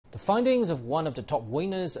The findings of one of the top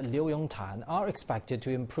winners, Liu Yongtan, are expected to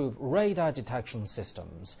improve radar detection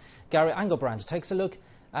systems. Gary Engelbrandt takes a look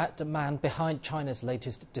at the man behind China's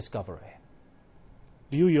latest discovery.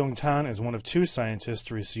 Liu Yongtan is one of two scientists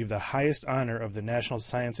to receive the highest honor of the National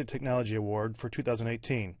Science and Technology Award for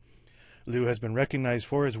 2018. Liu has been recognized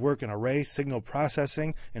for his work in array signal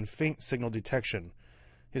processing and faint signal detection.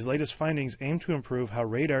 His latest findings aim to improve how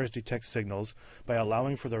radars detect signals by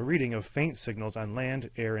allowing for the reading of faint signals on land,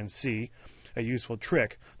 air, and sea, a useful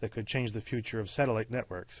trick that could change the future of satellite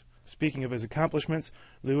networks. Speaking of his accomplishments,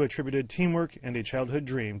 Liu attributed teamwork and a childhood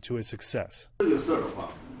dream to his success. This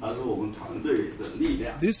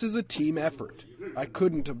is a team effort. I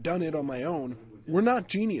couldn't have done it on my own. We're not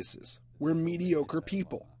geniuses. We're mediocre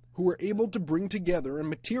people who were able to bring together and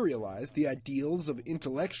materialize the ideals of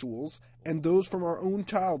intellectuals and those from our own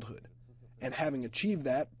childhood. And having achieved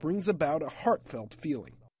that brings about a heartfelt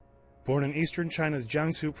feeling. Born in eastern China's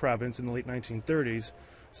Jiangsu province in the late 1930s,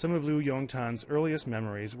 some of Liu Yongtan's earliest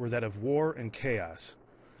memories were that of war and chaos.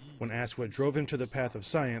 When asked what drove him to the path of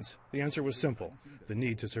science, the answer was simple: the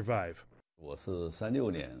need to survive.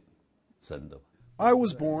 I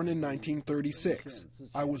was born in 1936.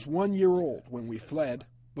 I was 1 year old when we fled,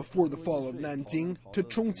 before the fall of Nanjing, to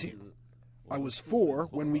Chongqing. I was 4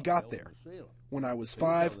 when we got there. When I was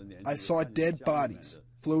 5, I saw dead bodies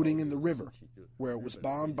floating in the river, where it was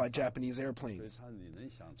bombed by Japanese airplanes.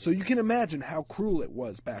 So you can imagine how cruel it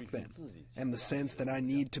was back then, and the sense that I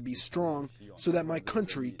need to be strong so that my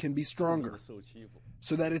country can be stronger,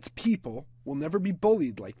 so that its people will never be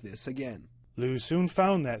bullied like this again. Liu soon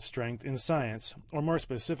found that strength in science, or more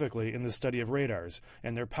specifically in the study of radars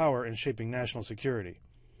and their power in shaping national security.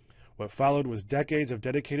 What followed was decades of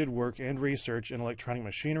dedicated work and research in electronic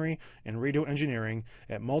machinery and radio engineering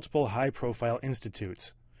at multiple high-profile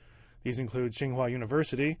institutes. These include Tsinghua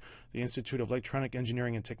University, the Institute of Electronic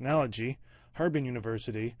Engineering and Technology, Harbin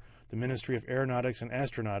University, the Ministry of Aeronautics and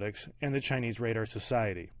Astronautics, and the Chinese Radar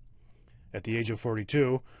Society. At the age of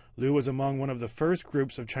 42, Liu was among one of the first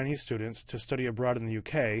groups of Chinese students to study abroad in the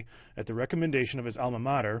UK at the recommendation of his alma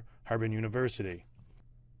mater, Harbin University.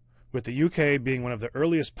 With the UK being one of the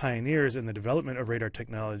earliest pioneers in the development of radar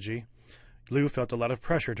technology, Liu felt a lot of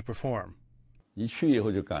pressure to perform.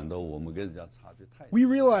 We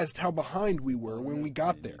realized how behind we were when we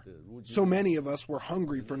got there. So many of us were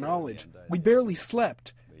hungry for knowledge. We barely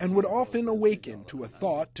slept and would often awaken to a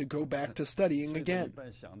thought to go back to studying again.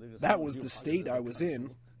 That was the state I was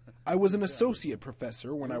in. I was an associate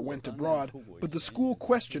professor when I went abroad, but the school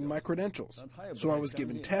questioned my credentials, so I was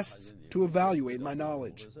given tests to evaluate my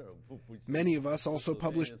knowledge. Many of us also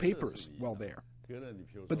published papers while there,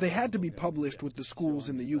 but they had to be published with the schools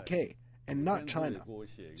in the UK and not China,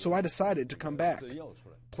 so I decided to come back.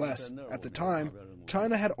 Plus, at the time,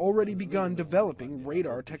 China had already begun developing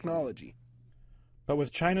radar technology. But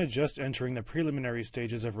with China just entering the preliminary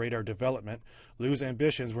stages of radar development, Liu's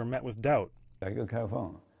ambitions were met with doubt.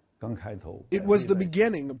 It was the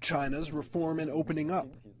beginning of China's reform and opening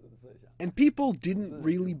up. And people didn't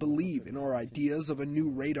really believe in our ideas of a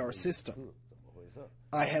new radar system.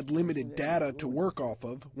 I had limited data to work off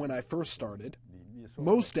of when I first started.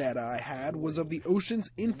 Most data I had was of the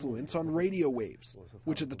ocean's influence on radio waves,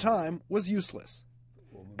 which at the time was useless.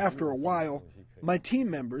 After a while, my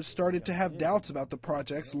team members started to have doubts about the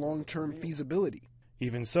project's long-term feasibility.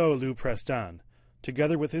 Even so, Liu pressed on.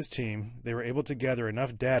 Together with his team, they were able to gather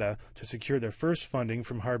enough data to secure their first funding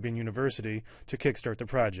from Harbin University to kickstart the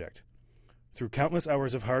project. Through countless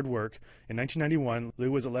hours of hard work, in 1991,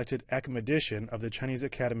 Liu was elected academician of the Chinese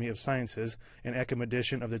Academy of Sciences and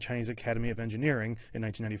academician of the Chinese Academy of Engineering in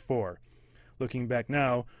 1994. Looking back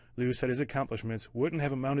now, Liu said his accomplishments wouldn't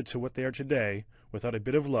have amounted to what they are today without a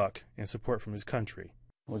bit of luck and support from his country.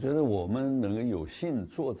 All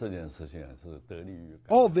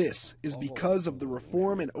this is because of the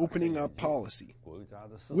reform and opening up policy.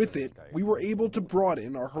 With it, we were able to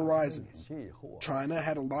broaden our horizons. China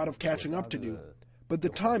had a lot of catching up to do, but the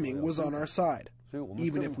timing was on our side,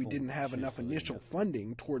 even if we didn't have enough initial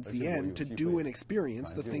funding towards the end to do and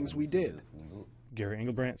experience the things we did. Gary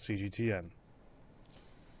Engelbrandt, CGTN.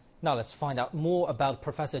 Now let's find out more about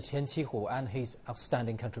Professor Qian Qihu and his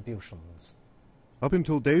outstanding contributions. Up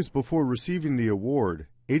until days before receiving the award,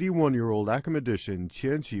 81-year-old academician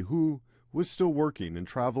Qian Qihu was still working and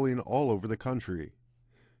traveling all over the country.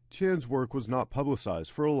 Qian's work was not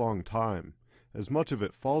publicized for a long time, as much of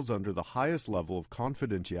it falls under the highest level of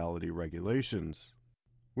confidentiality regulations.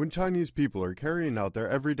 When Chinese people are carrying out their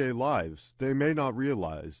everyday lives, they may not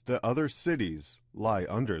realize that other cities lie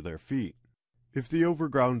under their feet. If the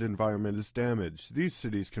overground environment is damaged, these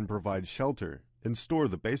cities can provide shelter, and store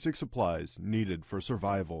the basic supplies needed for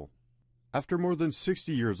survival. After more than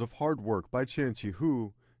 60 years of hard work by Qian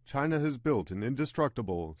Qihu, China has built an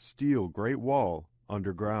indestructible steel Great Wall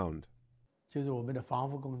underground.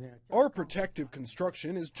 Our protective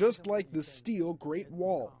construction is just like the steel Great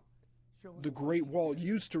Wall. The Great Wall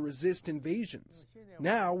used to resist invasions.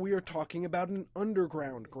 Now we are talking about an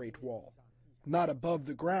underground Great Wall. Not above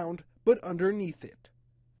the ground, but underneath it.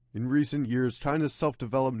 In recent years, China's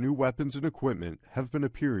self-developed new weapons and equipment have been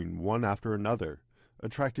appearing one after another,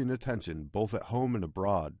 attracting attention both at home and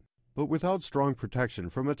abroad. But without strong protection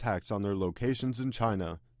from attacks on their locations in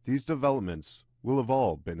China, these developments will have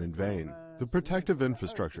all been in vain. The protective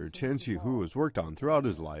infrastructure Qian Qihu has worked on throughout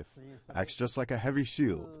his life acts just like a heavy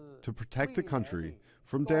shield to protect the country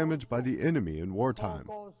from damage by the enemy in wartime.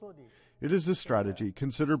 It is a strategy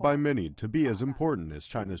considered by many to be as important as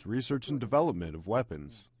China's research and development of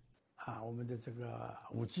weapons.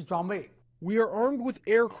 We are armed with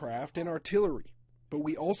aircraft and artillery, but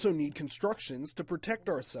we also need constructions to protect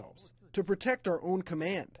ourselves, to protect our own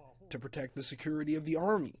command, to protect the security of the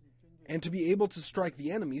army, and to be able to strike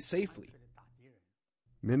the enemy safely.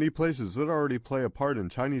 Many places that already play a part in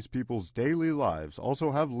Chinese people's daily lives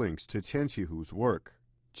also have links to Qian Qihu's work.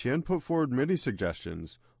 Qian put forward many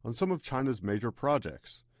suggestions on some of China's major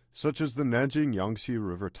projects, such as the Nanjing Yangtze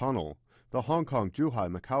River Tunnel, the Hong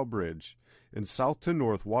Kong-Zhuhai-Macau Bridge, and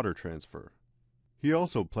south-to-north water transfer. He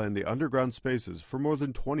also planned the underground spaces for more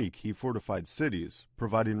than 20 key fortified cities,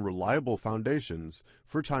 providing reliable foundations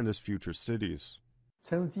for China's future cities.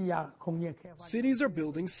 Cities are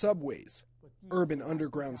building subways. Urban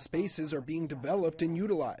underground spaces are being developed and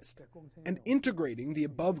utilized, and integrating the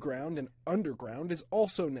above ground and underground is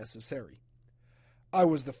also necessary. I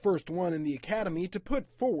was the first one in the academy to put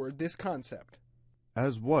forward this concept.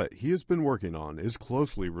 As what he has been working on is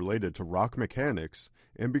closely related to rock mechanics,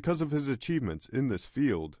 and because of his achievements in this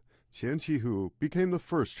field, Qian Qihu became the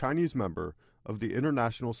first Chinese member of the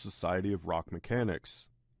International Society of Rock Mechanics.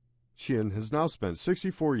 Qian has now spent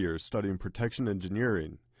 64 years studying protection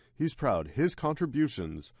engineering. He's proud his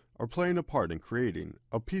contributions are playing a part in creating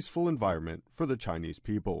a peaceful environment for the Chinese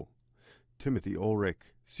people. Timothy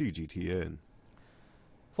Ulrich, CGTN.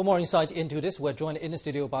 For more insight into this, we're joined in the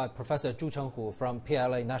studio by Professor Zhu Chenghu from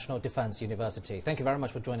PLA National Defense University. Thank you very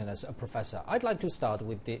much for joining us, Professor. I'd like to start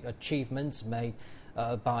with the achievements made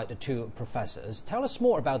by the two professors. Tell us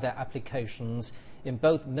more about their applications in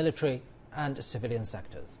both military and civilian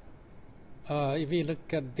sectors. If we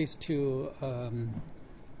look at these two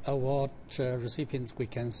award recipients, we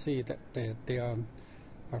can see that they are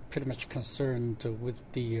pretty much concerned with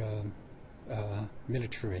the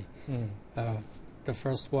military. The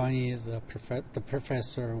first one is the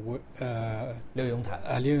professor Liu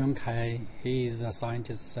Yongtai. Liu Yongtai. He is a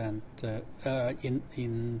scientist and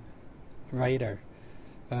in radar.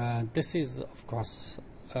 This is, of course,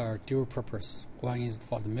 dual purpose. One is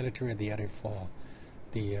for the military, the other for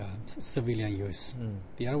the civilian use.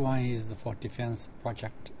 The other one is for defense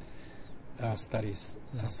project studies.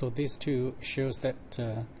 So these two shows that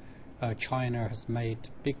China has made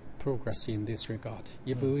big progress in this regard.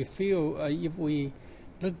 If we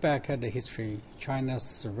look back at the history,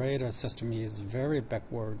 China's radar system is very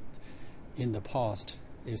backward in the past,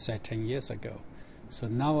 you say 10 years ago. So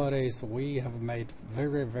nowadays we have made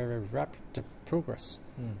very, very rapid progress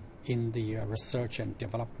in the research and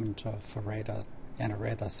development of radar and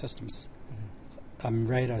radar systems.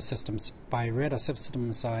 Radar systems. By radar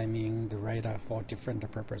systems, I mean the radar for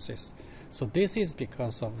different purposes. So this is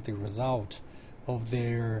because of the result of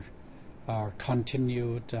their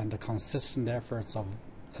continued and consistent efforts of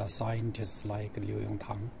scientists like Liu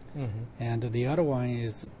Yongtai. And the other one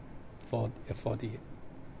is for the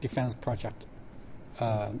defense project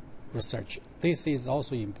research. This is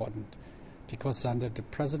also important because under the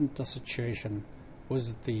present situation,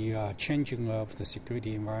 with the changing of the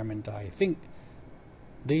security environment, I think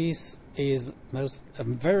this is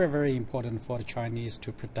very, very important for the Chinese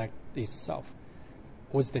to protect itself.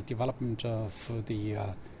 With the development of the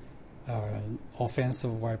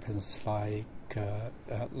offensive weapons like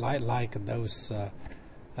those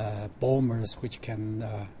bombers which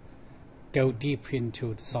can go deep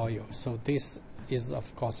into the soil. So this is,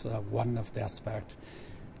 of course, one of the aspects.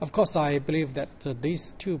 Of course, I believe that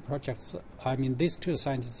these two projects, these two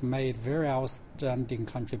scientists made very outstanding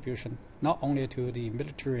contribution, not only to the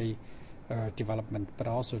military development, but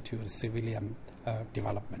also to the civilian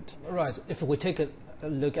development. Right. If we take a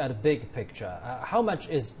look at a big picture, how much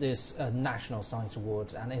is this National Science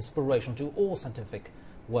Award an inspiration to all scientific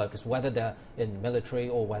workers, whether they're in military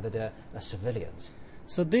or whether they're civilians?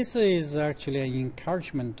 So this is actually an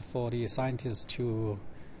encouragement for the scientists to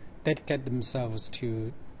dedicate themselves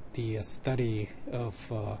to the study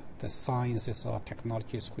of the sciences or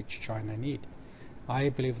technologies which China need. I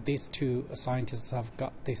believe these two scientists have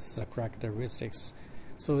got these characteristics.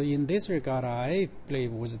 So in this regard, I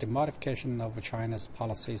believe with the modification of China's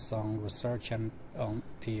policies on research and on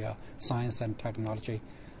the science and technology,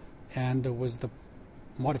 and with the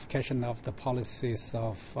modification of the policies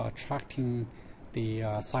of attracting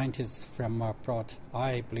the scientists from abroad,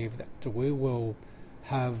 I believe that we will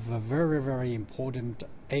have a very, very important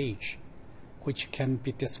age, which can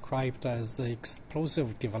be described as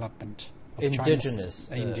explosive development of indigenous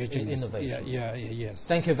innovations. innovations. Yes.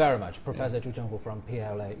 Thank you very much, Professor Zhu Chenghu from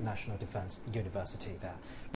PLA National Defense University there.